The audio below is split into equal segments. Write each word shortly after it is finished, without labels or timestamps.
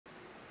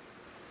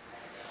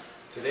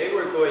Today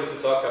we're going to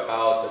talk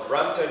about the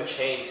Brampton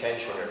chain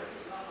tensioner.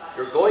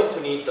 You're going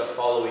to need the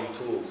following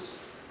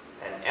tools: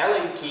 an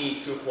Allen key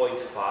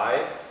 2.5,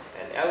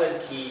 an Allen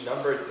key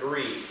number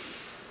 3,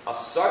 a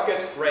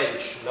socket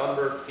wrench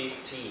number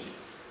 15.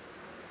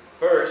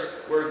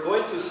 First, we're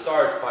going to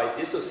start by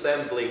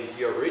disassembling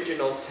the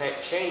original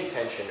chain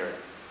tensioner.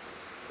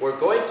 We're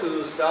going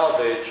to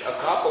salvage a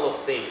couple of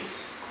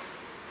things.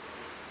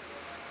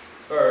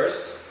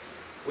 First,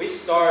 we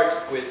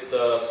start with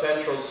the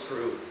central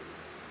screw.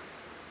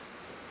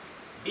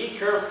 Be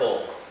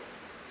careful,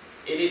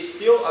 it is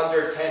still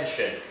under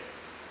tension.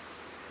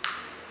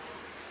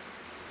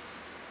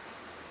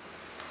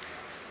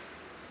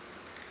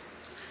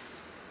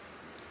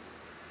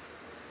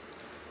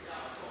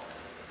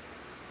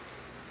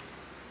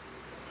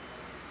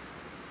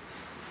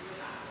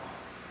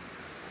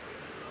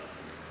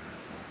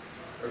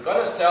 We're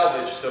going to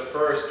salvage the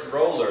first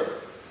roller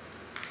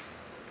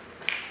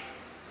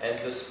and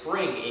the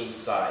spring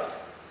inside.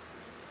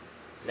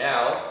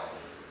 Now,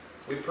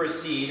 we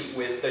proceed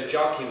with the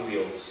jockey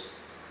wheels.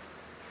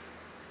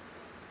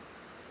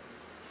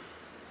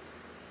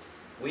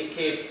 We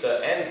keep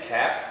the end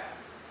cap.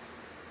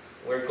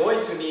 We're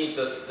going to need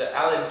the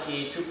Allen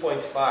key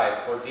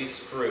 2.5 for this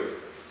screw.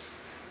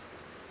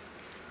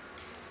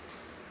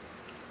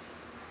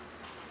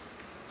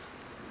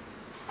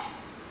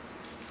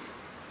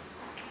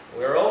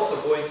 We're also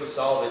going to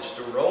salvage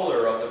the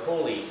roller of the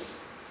pulleys.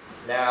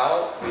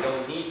 Now, we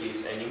don't need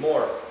this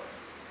anymore.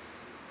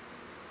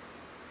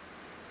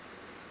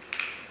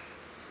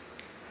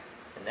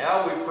 And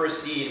now we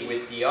proceed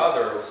with the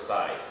other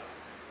side.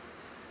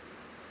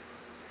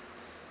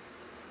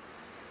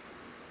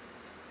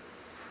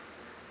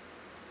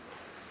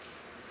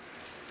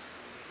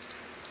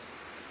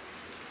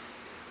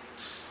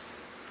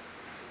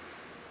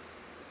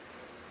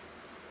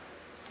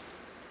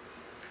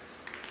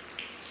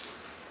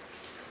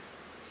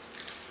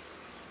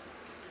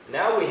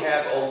 Now we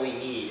have all we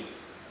need: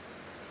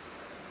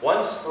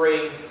 one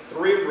spring,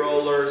 3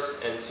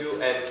 rollers, and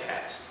 2 end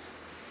caps.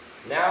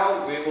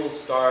 Now we will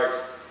start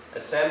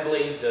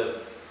assembling the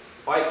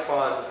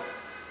BIKEfun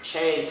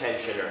chain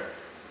tensioner.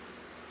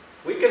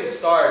 We can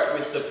start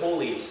with the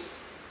pulleys.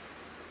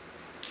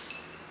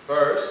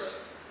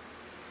 First,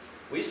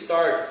 we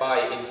start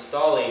by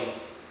installing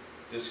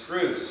the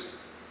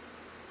screws,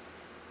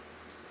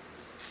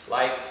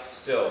 like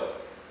so.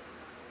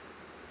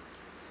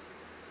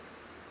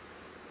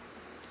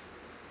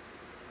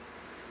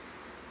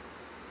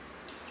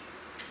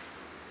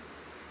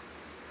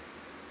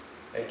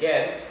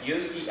 Again,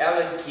 use the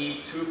Allen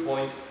key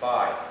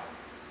 2.5.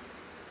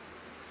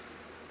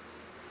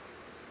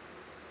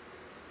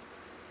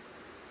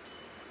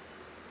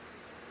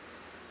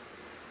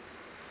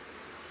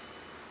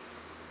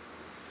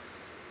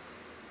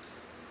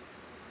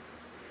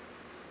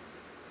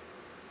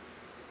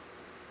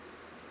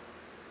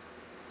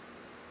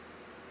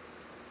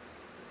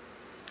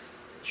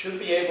 It should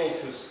be able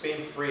to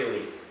spin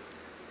freely.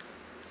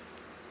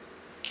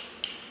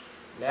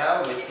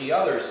 Now with the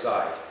other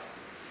side.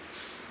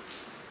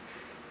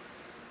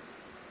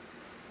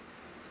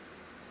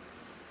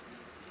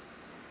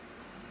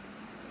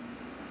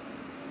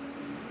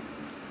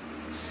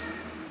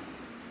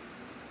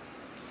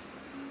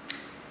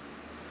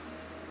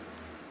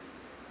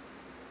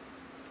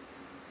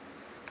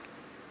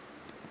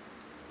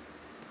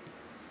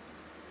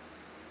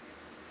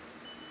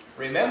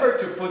 Remember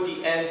to put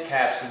the end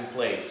caps in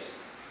place.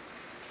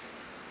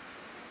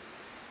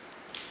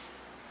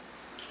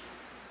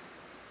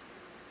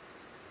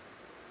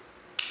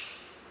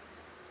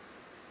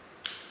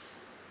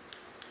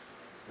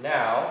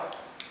 Now,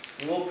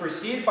 we will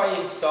proceed by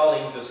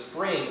installing the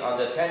spring on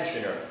the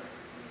tensioner.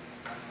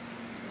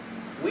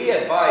 We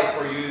advise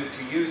for you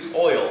to use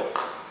oil.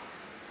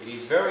 It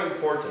is very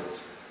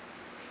important.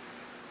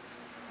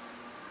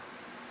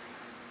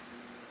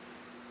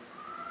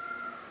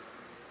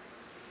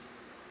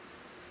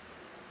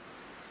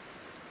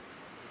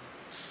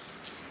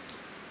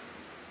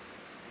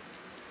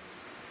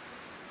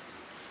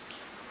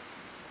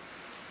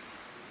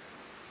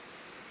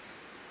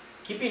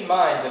 Keep in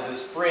mind that the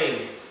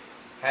spring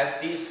has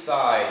these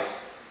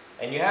sides,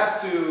 and you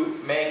have to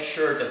make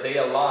sure that they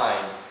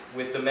align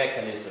with the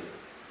mechanism.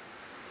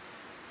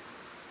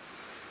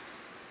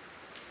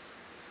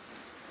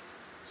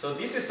 So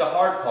this is the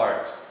hard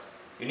part.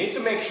 You need to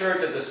make sure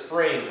that the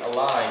spring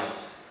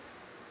aligns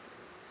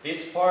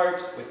this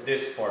part with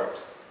this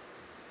part.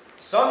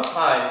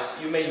 Sometimes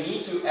you may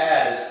need to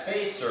add a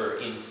spacer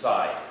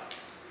inside.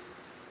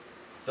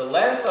 The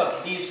length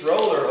of this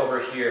roller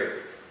over here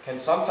can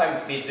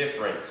sometimes be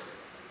different.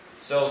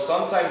 So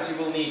sometimes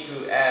you will need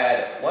to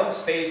add 1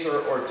 spacer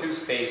or 2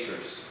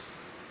 spacers.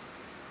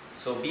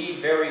 So be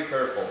very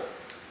careful.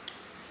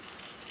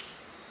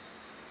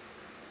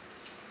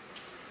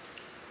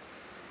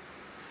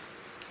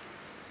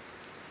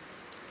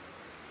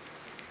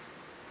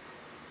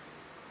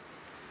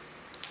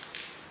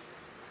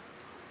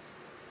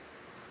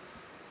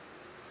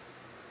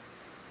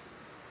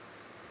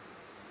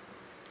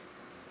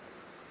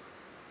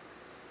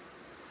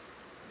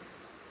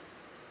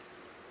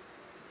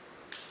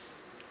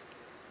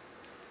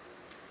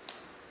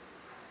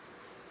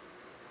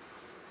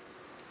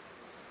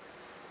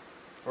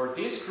 For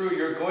this screw,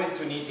 you're going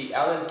to need the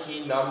Allen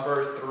key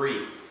number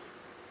 3.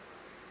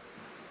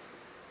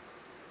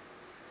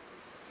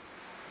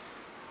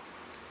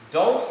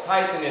 Don't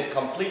tighten it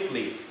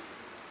completely.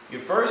 You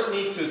first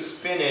need to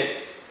spin it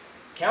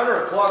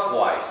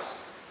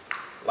counterclockwise,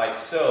 like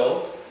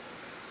so.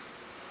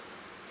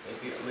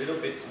 Maybe a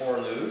little bit more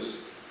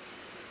loose.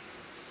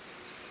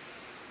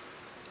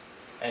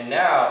 And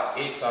now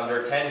it's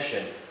under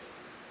tension.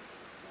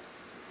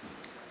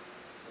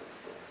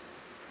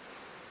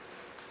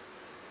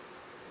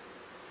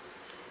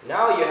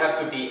 Now you have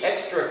to be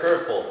extra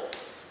careful.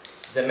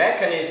 The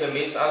mechanism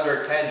is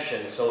under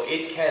tension, so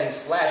it can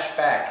slash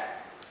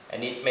back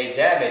and it may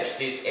damage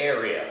this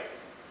area.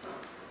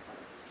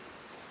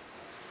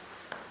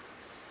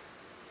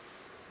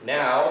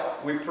 Now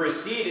we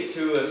proceed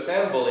to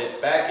assemble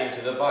it back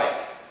into the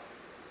bike.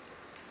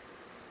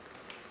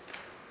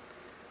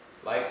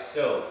 Like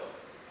so.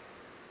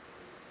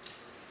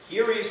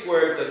 Here is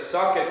where the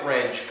socket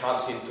wrench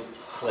comes into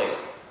play.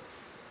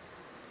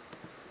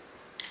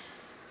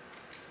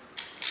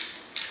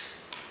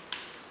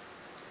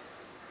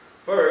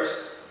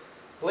 First,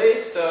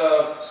 place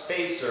the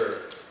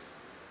spacer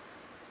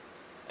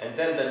and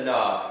then the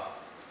knob.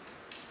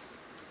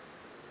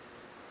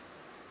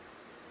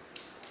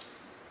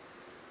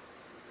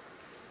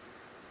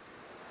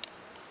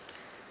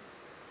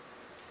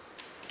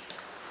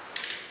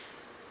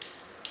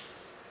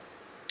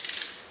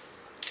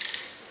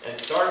 And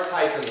start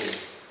tightening,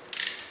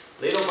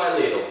 little by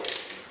little.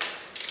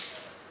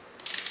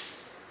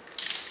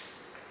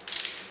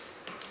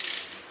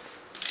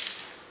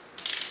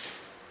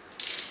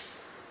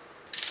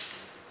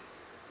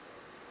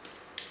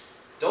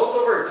 Don't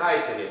over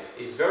tighten it,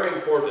 it's very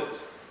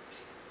important.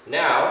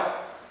 Now,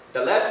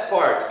 the last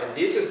part, and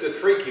this is the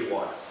tricky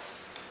one.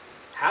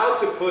 How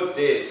to put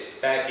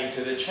this back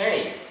into the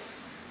chain.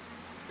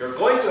 You're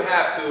going to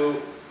have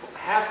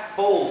half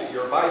fold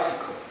your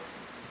bicycle.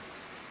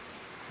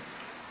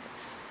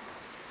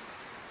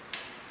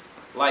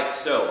 Like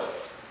so.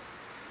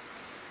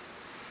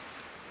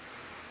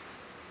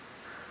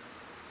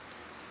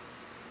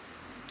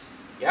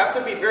 You have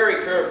to be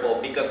very careful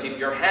because if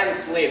your hand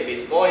slip,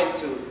 it's going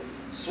to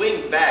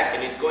swing back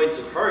and it's going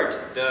to hurt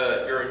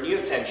your new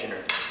tensioner.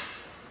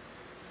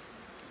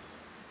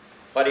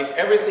 But if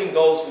everything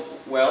goes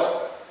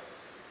well,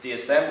 the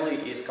assembly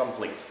is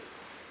complete.